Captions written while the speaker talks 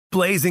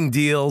Blazing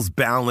deals,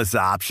 boundless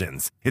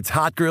options. It's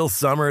Hot Grill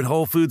Summer at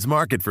Whole Foods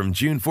Market from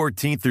June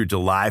 14th through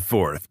July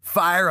 4th.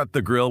 Fire up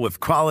the grill with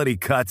quality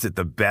cuts at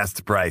the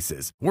best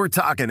prices. We're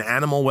talking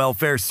animal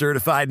welfare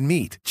certified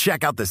meat.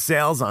 Check out the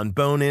sales on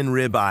bone-in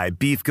ribeye,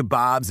 beef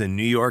kebabs, and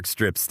New York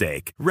strip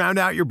steak. Round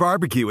out your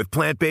barbecue with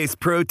plant-based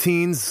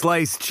proteins,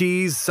 sliced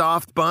cheese,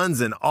 soft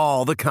buns, and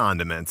all the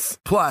condiments.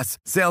 Plus,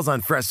 sales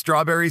on fresh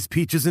strawberries,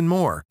 peaches, and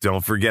more.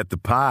 Don't forget the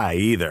pie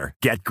either.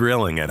 Get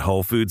grilling at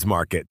Whole Foods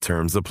Market.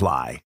 Terms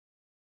apply.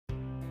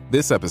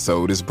 This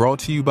episode is brought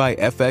to you by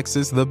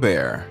FX's The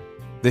Bear.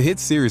 The hit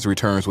series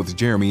returns with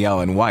Jeremy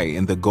Allen White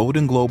in the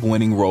Golden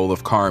Globe-winning role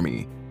of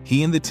Carmy.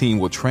 He and the team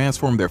will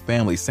transform their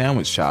family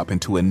sandwich shop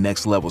into a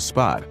next-level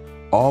spot,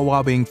 all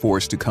while being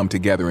forced to come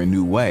together in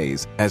new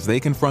ways as they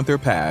confront their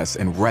past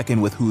and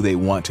reckon with who they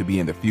want to be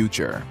in the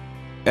future.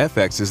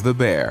 FX is The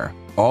Bear.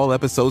 All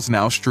episodes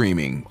now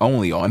streaming,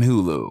 only on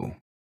Hulu.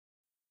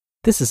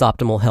 This is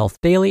Optimal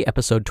Health Daily,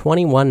 episode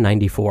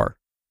 2194,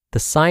 The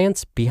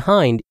Science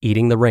Behind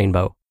Eating the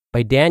Rainbow,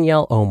 by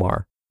Danielle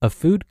Omar of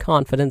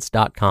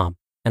foodconfidence.com.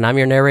 And I'm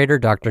your narrator,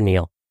 Dr.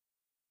 Neil.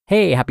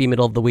 Hey, happy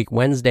middle of the week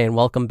Wednesday, and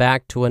welcome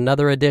back to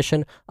another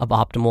edition of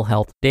Optimal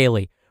Health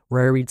Daily,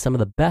 where I read some of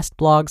the best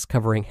blogs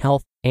covering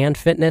health and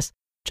fitness,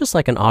 just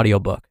like an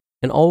audiobook,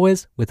 and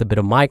always with a bit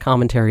of my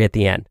commentary at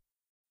the end.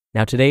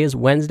 Now, today is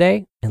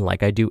Wednesday, and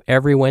like I do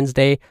every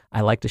Wednesday,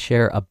 I like to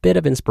share a bit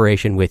of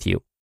inspiration with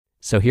you.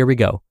 So here we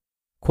go.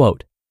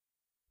 Quote,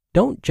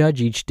 "Don't judge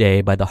each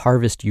day by the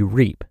harvest you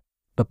reap,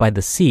 but by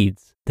the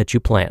seeds that you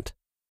plant."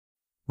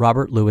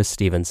 Robert Louis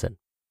Stevenson.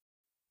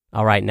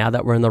 All right, now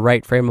that we're in the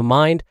right frame of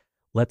mind,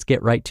 let's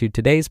get right to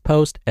today's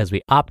post as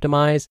we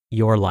optimize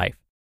your life.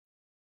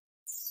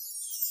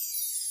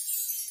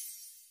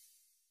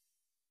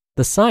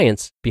 The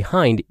Science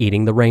Behind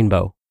Eating the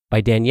Rainbow,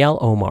 by Danielle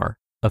Omar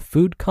of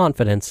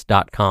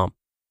foodconfidence.com.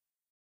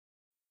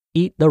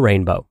 Eat the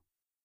rainbow.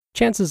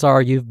 Chances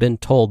are you've been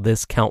told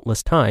this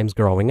countless times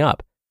growing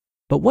up.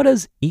 But what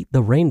does eat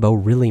the rainbow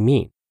really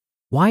mean?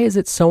 Why is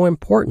it so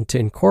important to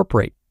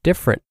incorporate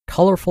different,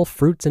 colorful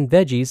fruits and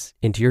veggies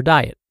into your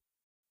diet?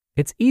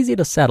 It's easy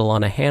to settle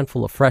on a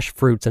handful of fresh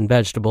fruits and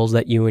vegetables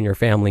that you and your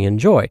family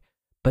enjoy,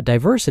 but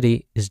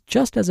diversity is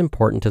just as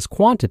important as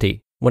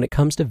quantity when it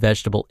comes to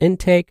vegetable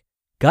intake,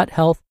 gut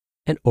health,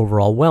 and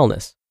overall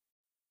wellness.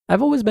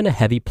 I've always been a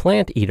heavy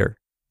plant eater,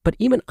 but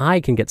even I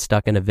can get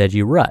stuck in a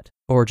veggie rut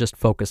or just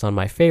focus on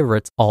my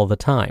favorites all the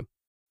time.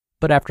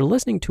 But after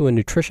listening to a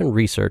nutrition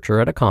researcher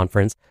at a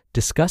conference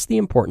discuss the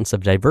importance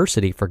of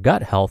diversity for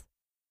gut health,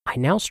 I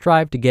now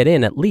strive to get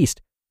in at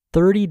least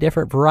 30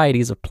 different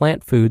varieties of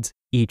plant foods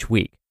each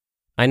week.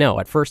 I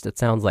know, at first it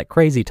sounds like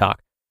crazy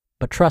talk,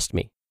 but trust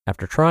me,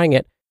 after trying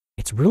it,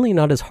 it's really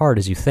not as hard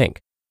as you think.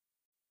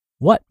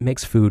 What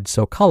makes food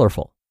so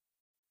colorful?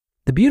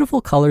 The beautiful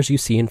colors you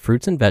see in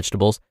fruits and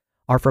vegetables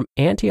are from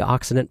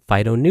antioxidant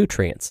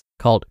phytonutrients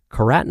called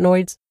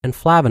carotenoids and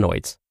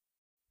flavonoids.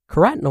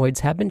 Carotenoids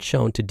have been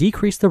shown to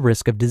decrease the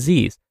risk of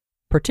disease,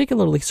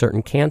 particularly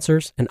certain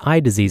cancers and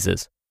eye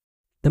diseases.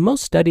 The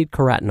most studied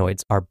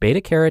carotenoids are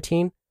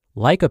beta-carotene,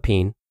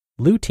 lycopene,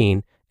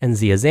 lutein, and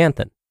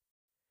zeaxanthin.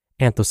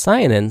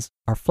 Anthocyanins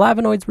are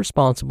flavonoids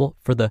responsible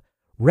for the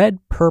red,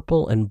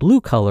 purple, and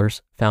blue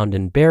colors found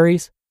in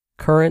berries,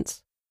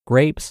 currants,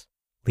 grapes,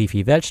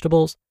 leafy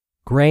vegetables,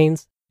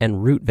 grains,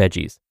 and root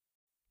veggies.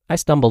 I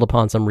stumbled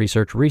upon some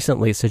research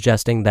recently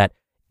suggesting that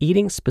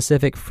eating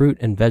specific fruit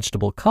and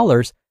vegetable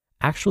colors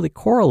actually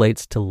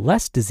correlates to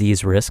less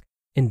disease risk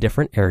in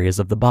different areas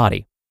of the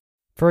body.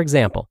 For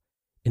example,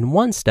 in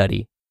one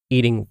study,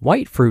 eating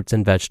white fruits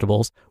and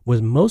vegetables was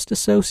most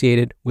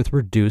associated with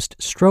reduced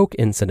stroke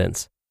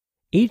incidence.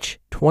 Each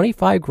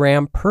 25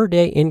 gram per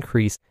day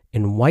increase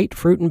in white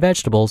fruit and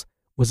vegetables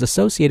was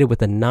associated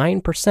with a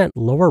 9%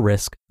 lower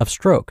risk of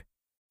stroke.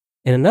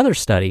 In another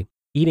study,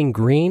 eating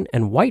green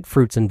and white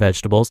fruits and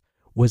vegetables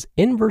was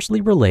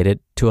inversely related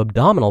to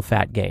abdominal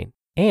fat gain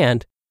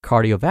and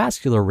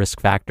cardiovascular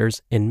risk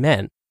factors in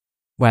men,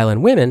 while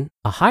in women,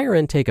 a higher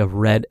intake of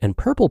red and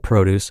purple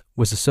produce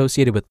was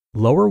associated with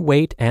lower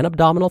weight and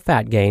abdominal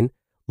fat gain,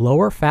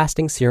 lower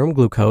fasting serum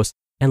glucose,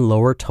 and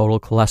lower total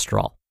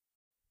cholesterol.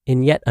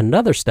 In yet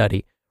another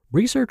study,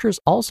 researchers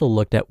also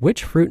looked at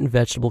which fruit and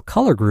vegetable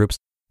color groups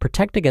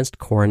protect against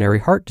coronary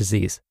heart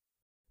disease.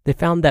 They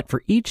found that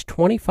for each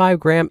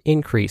 25 gram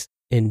increase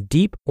in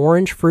deep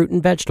orange fruit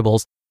and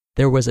vegetables,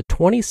 there was a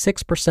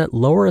 26%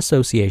 lower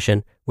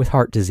association with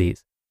heart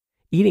disease.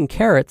 Eating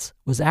carrots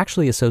was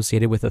actually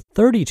associated with a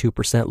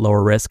 32%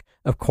 lower risk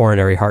of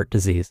coronary heart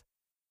disease.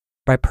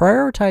 By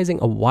prioritizing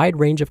a wide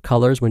range of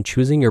colors when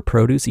choosing your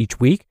produce each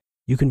week,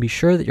 you can be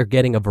sure that you're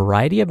getting a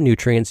variety of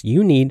nutrients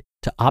you need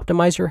to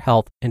optimize your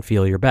health and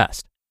feel your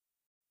best.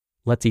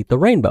 Let's eat the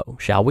rainbow,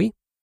 shall we?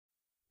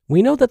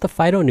 We know that the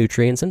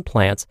phytonutrients in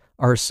plants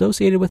are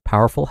associated with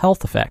powerful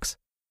health effects.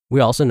 We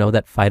also know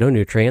that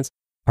phytonutrients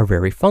are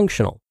very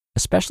functional,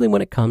 especially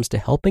when it comes to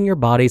helping your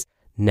body's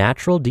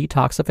natural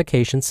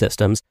detoxification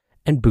systems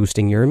and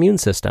boosting your immune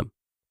system.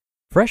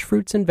 Fresh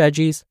fruits and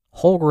veggies,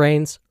 whole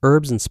grains,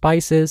 herbs and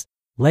spices,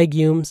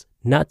 legumes,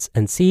 nuts,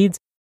 and seeds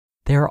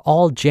They are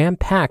all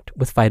jam-packed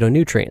with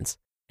phytonutrients,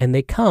 and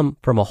they come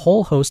from a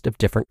whole host of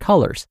different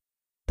colors,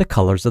 the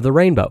colors of the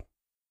rainbow.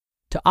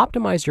 To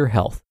optimize your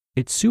health,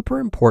 it's super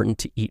important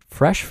to eat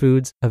fresh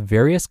foods of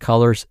various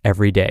colors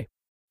every day.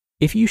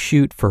 If you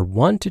shoot for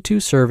 1 to 2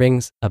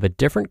 servings of a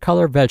different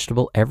color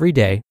vegetable every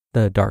day,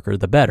 the darker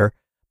the better,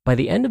 by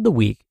the end of the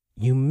week,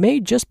 you may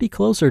just be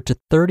closer to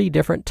 30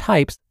 different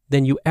types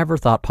than you ever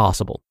thought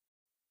possible.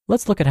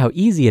 Let's look at how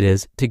easy it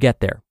is to get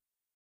there.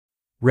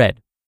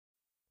 Red.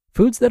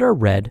 Foods that are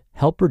red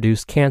help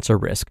reduce cancer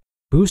risk,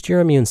 boost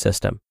your immune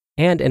system,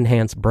 and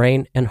enhance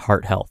brain and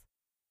heart health.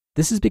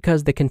 This is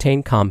because they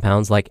contain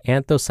compounds like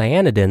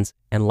anthocyanidins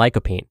and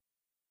lycopene.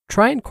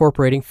 Try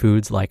incorporating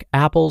foods like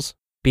apples,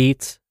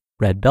 beets,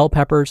 red bell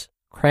peppers,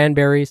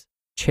 cranberries,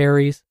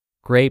 cherries,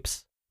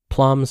 grapes,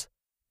 plums,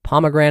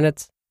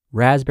 pomegranates,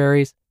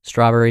 raspberries,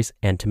 strawberries,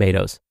 and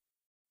tomatoes.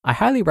 I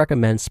highly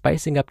recommend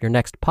spicing up your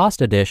next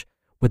pasta dish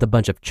with a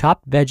bunch of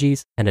chopped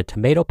veggies and a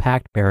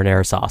tomato-packed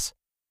marinara sauce.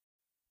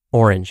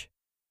 Orange.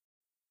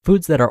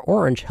 Foods that are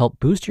orange help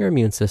boost your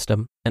immune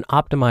system and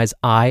optimize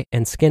eye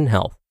and skin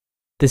health.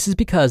 This is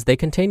because they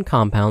contain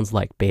compounds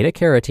like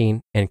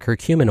beta-carotene and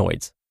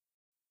curcuminoids.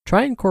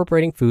 Try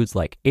incorporating foods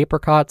like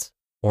apricots,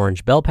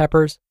 orange bell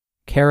peppers,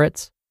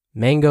 carrots,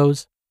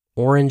 mangoes,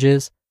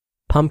 oranges,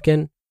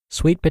 pumpkin,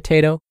 sweet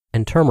potato,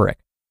 and turmeric.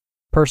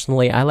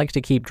 Personally, I like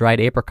to keep dried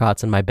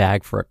apricots in my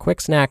bag for a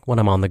quick snack when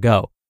I'm on the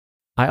go.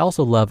 I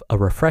also love a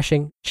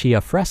refreshing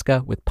chia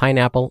fresca with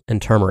pineapple and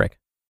turmeric.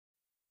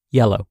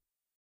 Yellow.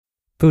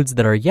 Foods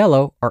that are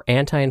yellow are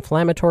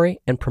anti-inflammatory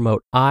and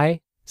promote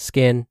eye,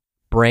 skin,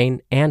 brain,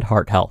 and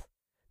heart health.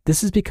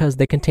 This is because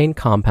they contain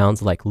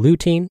compounds like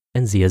lutein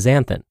and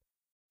zeaxanthin.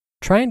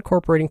 Try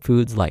incorporating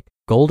foods like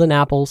golden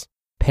apples,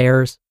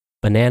 pears,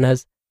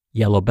 bananas,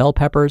 yellow bell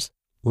peppers,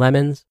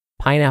 lemons,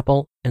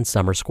 pineapple, and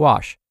summer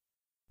squash.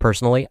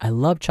 Personally, I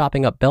love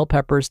chopping up bell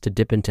peppers to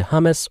dip into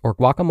hummus or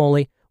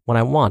guacamole when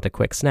I want a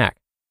quick snack.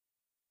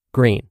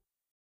 Green.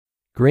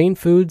 Green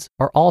foods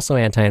are also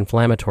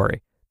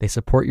anti-inflammatory. They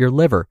support your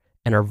liver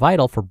and are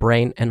vital for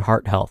brain and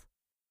heart health.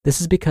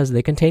 This is because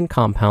they contain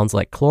compounds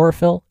like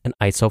chlorophyll and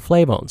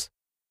isoflavones.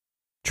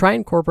 Try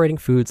incorporating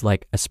foods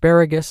like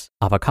asparagus,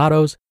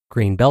 avocados,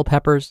 green bell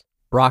peppers,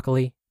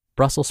 broccoli,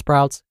 Brussels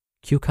sprouts,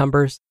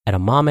 cucumbers,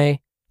 edamame,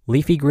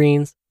 leafy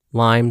greens,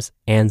 limes,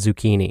 and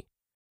zucchini.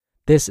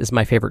 This is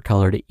my favorite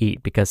color to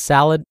eat because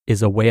salad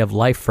is a way of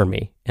life for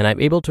me, and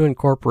I'm able to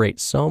incorporate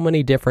so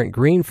many different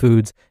green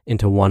foods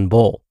into one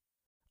bowl.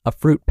 A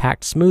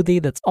fruit-packed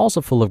smoothie that's also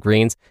full of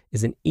greens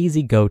is an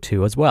easy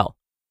go-to as well.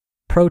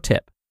 Pro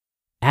tip: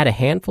 add a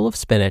handful of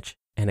spinach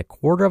and a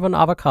quarter of an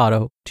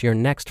avocado to your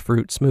next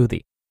fruit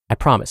smoothie. I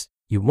promise,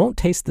 you won't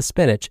taste the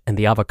spinach and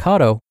the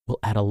avocado will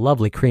add a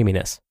lovely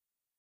creaminess.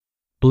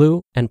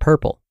 Blue and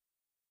purple.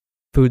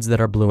 Foods that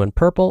are blue and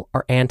purple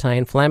are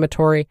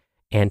anti-inflammatory,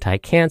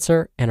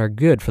 anti-cancer, and are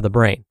good for the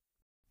brain.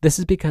 This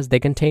is because they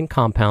contain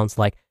compounds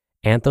like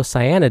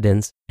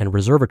anthocyanidins and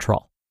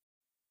resveratrol.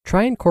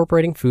 Try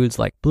incorporating foods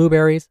like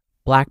blueberries,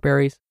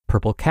 blackberries,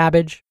 purple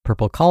cabbage,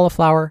 purple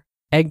cauliflower,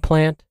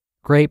 eggplant,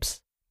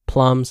 grapes,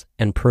 plums,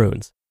 and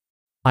prunes.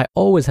 I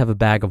always have a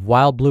bag of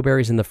wild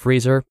blueberries in the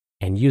freezer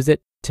and use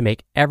it to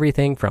make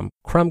everything from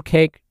crumb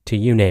cake to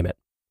you name it.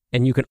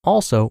 And you can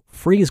also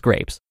freeze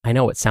grapes. I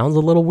know it sounds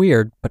a little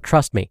weird, but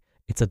trust me,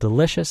 it's a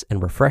delicious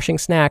and refreshing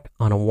snack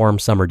on a warm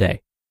summer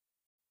day.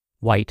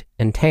 White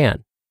and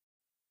tan.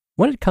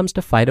 When it comes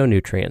to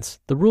phytonutrients,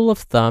 the rule of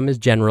thumb is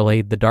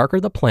generally the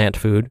darker the plant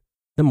food,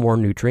 the more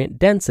nutrient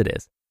dense it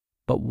is.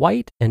 But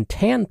white and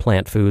tan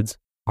plant foods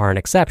are an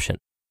exception.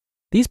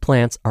 These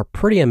plants are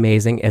pretty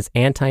amazing as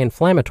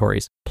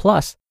anti-inflammatories,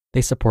 plus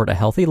they support a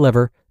healthy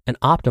liver and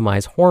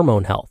optimize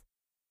hormone health.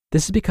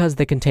 This is because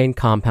they contain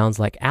compounds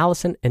like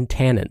allicin and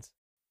tannins.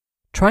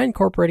 Try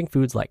incorporating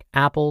foods like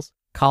apples,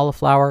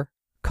 cauliflower,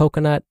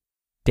 coconut,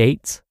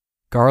 dates,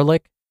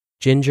 garlic,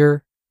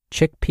 ginger,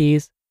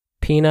 chickpeas,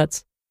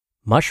 peanuts,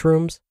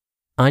 mushrooms,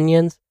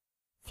 onions,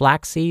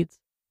 flax seeds,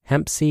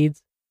 hemp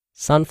seeds,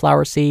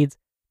 sunflower seeds,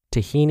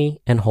 tahini,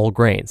 and whole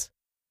grains.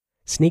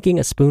 Sneaking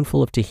a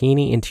spoonful of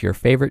tahini into your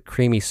favorite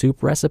creamy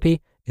soup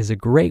recipe is a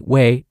great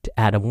way to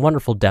add a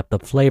wonderful depth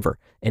of flavor,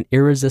 an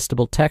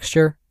irresistible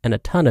texture, and a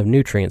ton of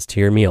nutrients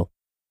to your meal.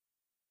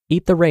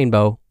 Eat the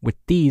rainbow with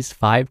these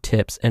 5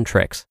 tips and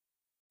tricks.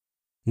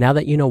 Now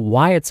that you know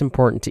why it's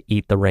important to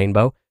eat the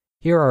rainbow,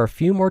 here are a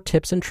few more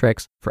tips and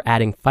tricks for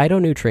adding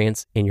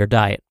phytonutrients in your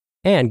diet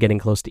and getting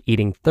close to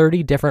eating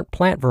 30 different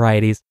plant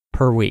varieties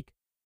per week.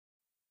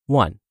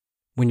 1.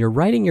 When you're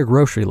writing your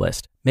grocery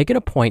list, make it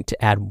a point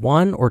to add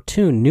 1 or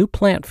 2 new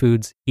plant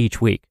foods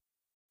each week.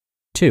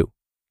 2.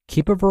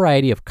 Keep a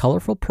variety of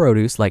colorful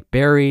produce like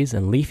berries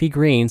and leafy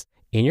greens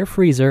in your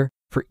freezer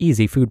for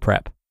easy food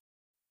prep.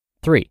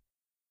 3.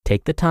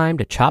 Take the time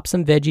to chop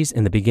some veggies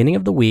in the beginning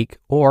of the week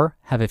or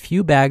have a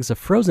few bags of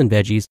frozen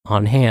veggies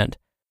on hand.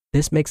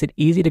 This makes it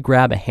easy to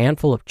grab a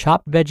handful of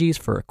chopped veggies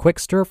for a quick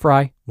stir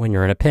fry when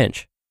you're in a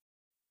pinch.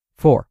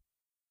 4.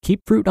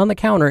 Keep fruit on the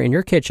counter in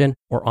your kitchen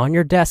or on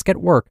your desk at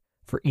work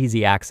for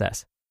easy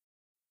access.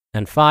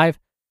 And 5.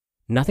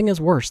 Nothing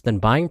is worse than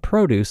buying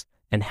produce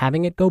and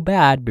having it go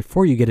bad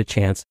before you get a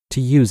chance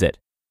to use it.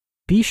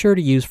 Be sure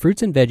to use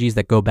fruits and veggies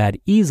that go bad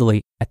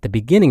easily at the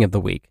beginning of the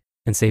week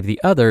and save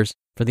the others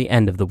for the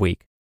end of the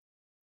week.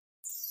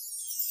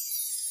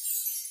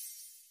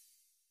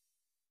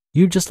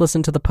 You just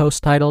listened to the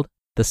post titled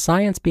The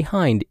Science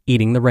Behind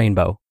Eating the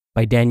Rainbow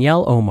by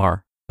Danielle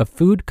Omar of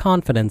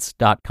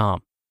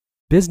foodconfidence.com.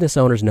 Business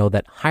owners know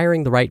that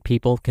hiring the right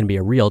people can be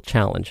a real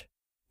challenge.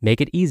 Make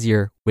it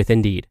easier with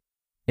Indeed.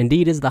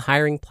 Indeed is the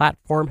hiring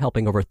platform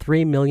helping over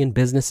 3 million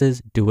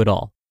businesses do it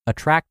all.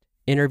 Attract,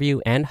 interview,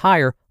 and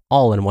hire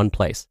all in one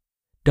place.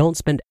 Don't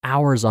spend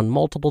hours on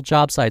multiple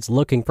job sites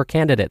looking for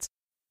candidates.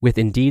 With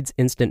Indeed's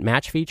Instant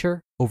Match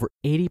feature, over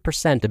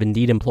 80% of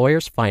Indeed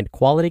employers find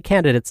quality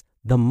candidates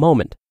the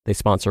moment they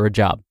sponsor a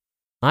job.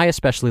 I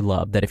especially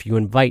love that if you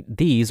invite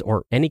these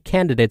or any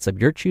candidates of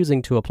your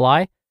choosing to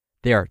apply,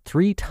 they are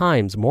 3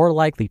 times more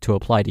likely to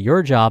apply to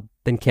your job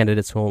than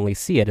candidates who only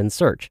see it in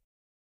search.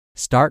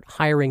 Start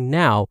hiring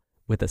now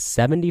with a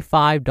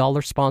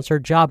 $75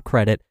 sponsored job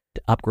credit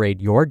to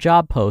upgrade your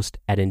job post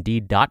at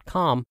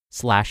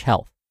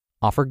Indeed.com/health.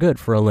 Offer good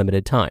for a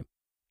limited time.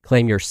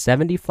 Claim your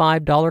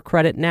 $75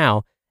 credit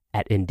now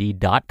at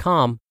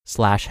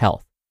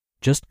Indeed.com/health.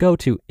 Just go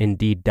to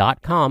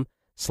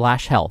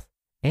Indeed.com/health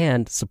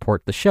and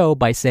support the show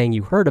by saying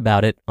you heard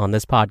about it on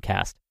this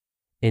podcast.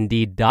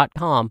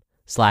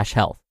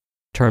 Indeed.com/health.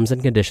 Terms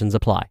and conditions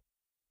apply.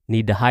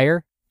 Need to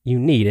hire? You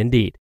need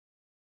Indeed.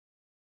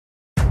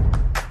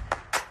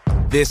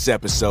 This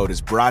episode is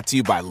brought to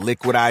you by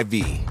Liquid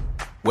IV.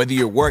 Whether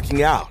you're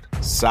working out,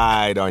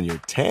 side on your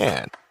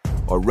tan,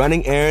 or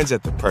running errands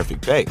at the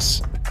perfect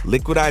pace,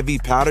 Liquid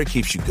IV powder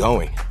keeps you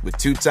going with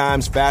 2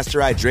 times faster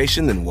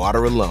hydration than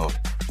water alone.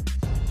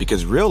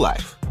 Because real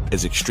life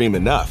is extreme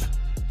enough.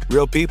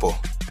 Real people,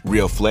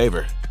 real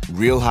flavor,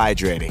 real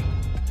hydrating.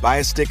 Buy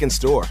a stick in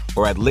store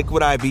or at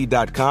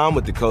liquidiv.com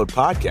with the code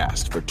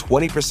podcast for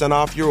 20%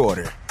 off your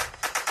order.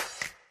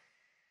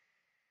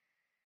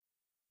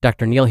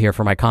 Dr. Neal here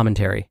for my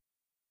commentary.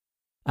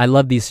 I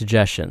love these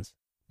suggestions,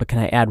 but can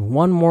I add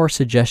one more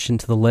suggestion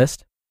to the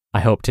list?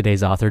 I hope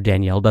today's author,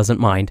 Danielle, doesn't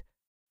mind.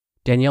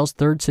 Danielle's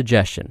third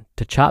suggestion,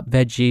 to chop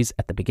veggies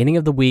at the beginning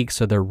of the week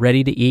so they're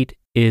ready to eat,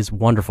 is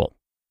wonderful.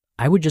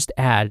 I would just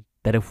add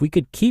that if we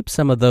could keep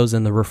some of those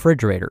in the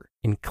refrigerator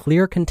in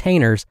clear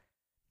containers,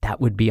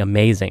 that would be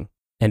amazing.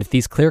 And if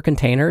these clear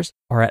containers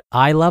are at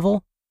eye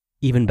level,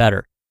 even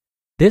better.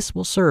 This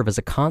will serve as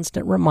a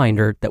constant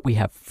reminder that we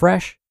have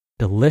fresh,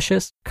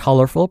 delicious,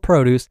 colorful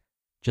produce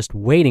just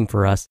waiting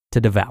for us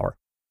to devour.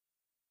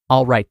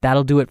 All right,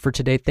 that'll do it for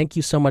today. Thank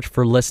you so much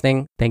for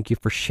listening. Thank you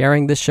for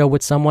sharing this show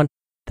with someone.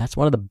 That's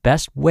one of the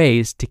best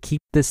ways to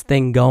keep this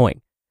thing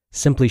going.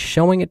 Simply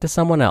showing it to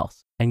someone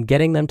else and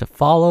getting them to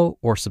follow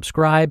or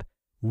subscribe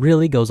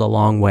really goes a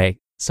long way.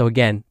 So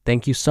again,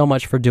 thank you so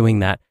much for doing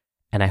that.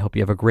 And I hope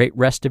you have a great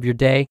rest of your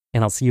day.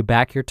 And I'll see you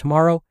back here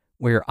tomorrow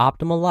where your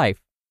optimal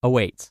life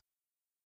awaits.